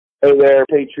Hey there,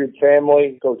 Patriot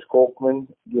family. Coach Kolkman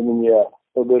giving you a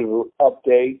little bit of an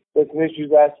update. We had some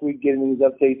issues last week getting these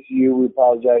updates to you. We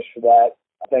apologize for that.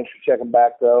 Thanks for checking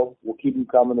back, though. We'll keep them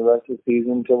coming the rest of the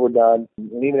season until we're done.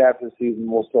 And even after the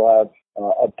season, we'll still have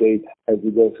updates as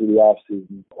we go through the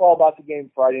off-season. All about the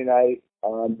game Friday night.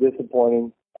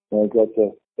 Disappointing. I think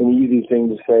that's an easy thing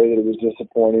to say that it was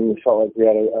disappointing. We felt like we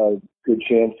had a good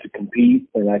chance to compete,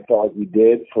 and I felt like we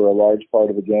did for a large part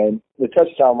of the game. The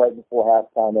touchdown right before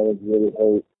halftime, I think, really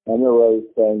hurt. And there were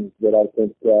things that I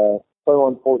think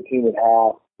 21-14 at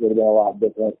half would have been a lot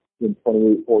different than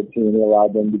 28-14. It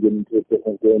allowed them to get into a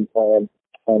different game plan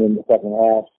in the second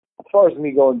half. As far as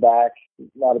me going back,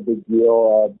 it's not a big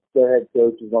deal. Their head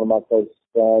coach is one of my closest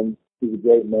friends. He's a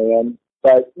great man.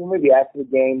 But maybe after the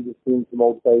game, just seeing some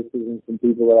old faces and some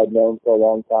people that I've known for a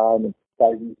long time, and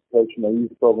started coaching my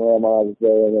youth program while I was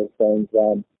there and those things.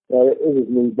 It was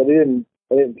neat, but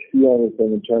I didn't feel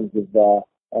anything in terms of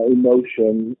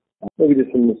emotion. Maybe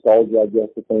just some nostalgia, I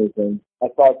guess, if anything. I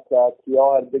thought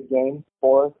Kiel had a big game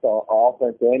for us,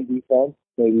 offense and defense.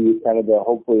 Maybe kind of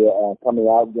hopefully a coming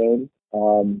out game.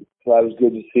 So that was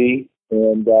good to see.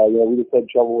 And we just had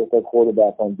trouble with our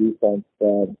quarterback on defense.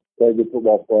 Very good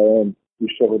football player, and we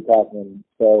struggled tackling him.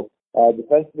 So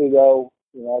defensively, though,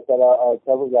 I thought our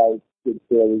cover guys did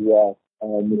fairly well.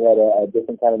 We had a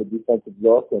different kind of a defensive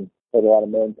look and had a lot of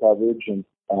man coverage, and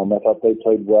I thought they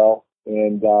played well.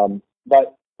 And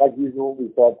but like usual, we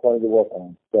still have plenty to work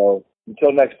on. So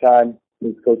until next time,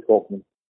 this is Coach Kolkman.